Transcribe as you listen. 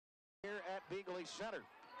Beeghly Center.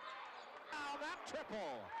 Now that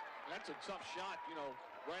triple. That's a tough shot, you know,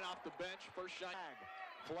 right off the bench. First shot.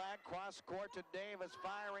 Flag cross court to Davis,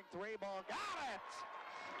 firing three ball. Got it!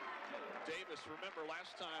 Davis, remember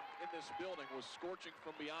last time in this building, was scorching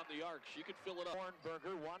from beyond the arc. She could fill it up.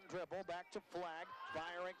 Hornberger, one dribble, back to Flag,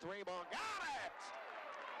 firing three ball. Got it!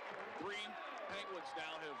 Three Penguins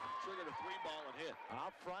now have triggered a three ball and hit.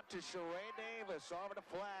 Out front to Sheree Davis, over to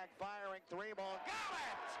Flag, firing three ball. Got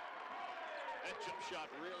it! That jump shot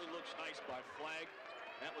really looks nice by Flag.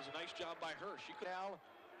 That was a nice job by her. She could. Now,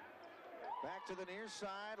 back to the near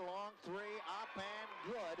side, long three, up and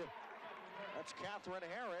good. That's Catherine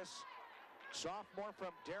Harris, sophomore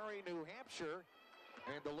from Derry, New Hampshire,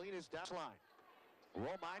 and the lead is down the line.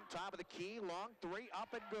 Romine, top of the key, long three,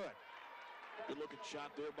 up and good. Good looking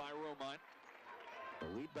shot there by Romine. The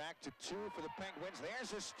lead back to two for the Penguins.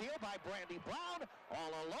 There's a steal by Brandy Brown,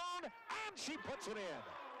 all alone, and she puts it in.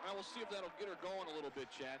 Well, we'll see if that'll get her going a little bit,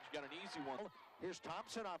 Chad. She got an easy one. Here's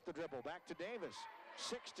Thompson off the dribble, back to Davis.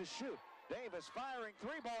 6 to shoot. Davis firing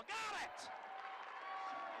three ball, got it!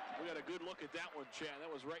 We got a good look at that one, Chad. That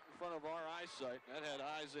was right in front of our eyesight. That had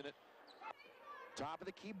eyes in it. Top of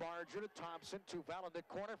the key, Barger to Thompson. Tuval in the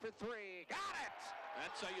corner for three. Got it!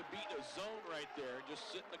 That's how you beat a zone right there. Just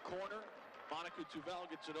sit in the corner. Monica Tuval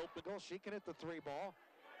gets it open. Goal. She can hit the three ball.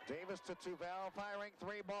 Davis to Tuval, firing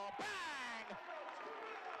three ball. Bang!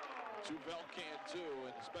 Tuval can too,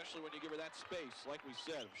 and especially when you give her that space, like we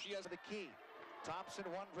said. She has the key. Thompson,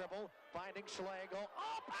 one dribble, finding Schlegel.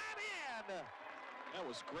 Up and in! That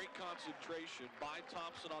was great concentration by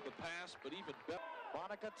Thompson on the pass, but even better.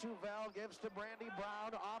 Monica Tuval gives to Brandy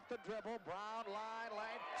Brown off the dribble. Brown,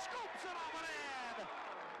 line, scoops it up and in!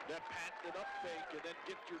 That patented up fake and then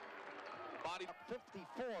get your body.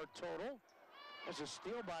 54 total. There's a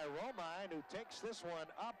steal by Romine, who takes this one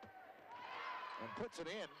up and puts it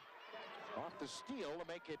in. Off the steal to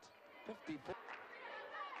make it 54.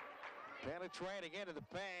 Penetrating into the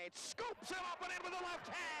paint, scoops it up and in with the left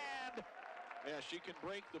hand! Yeah, she can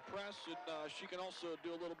break the press, and she can also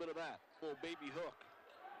do a little bit of that. Little baby hook.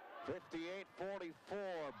 58-44,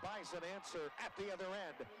 Bison answer at the other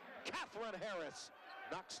end. Catherine Harris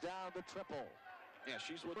knocks down the triple. Yeah,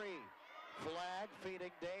 she's with three. Flag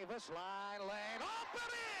feeding Davis, line lane, up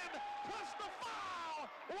and in! Plus the foul!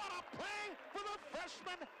 What a play for the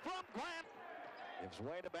freshman from Grant! Gives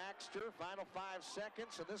way to Baxter, final 5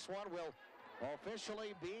 seconds, and this one will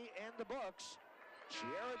officially be in the books.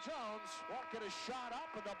 Sierra Jones won't get a shot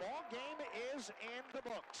up, and the ball game is in the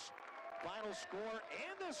books. Final score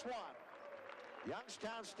in this one: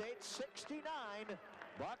 Youngstown State 69,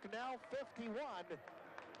 Bucknell 51.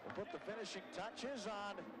 We'll put the finishing touches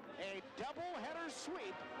on a doubleheader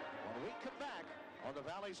sweep when we come back on the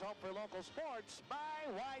Valley's Home for Local Sports by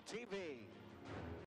YTV.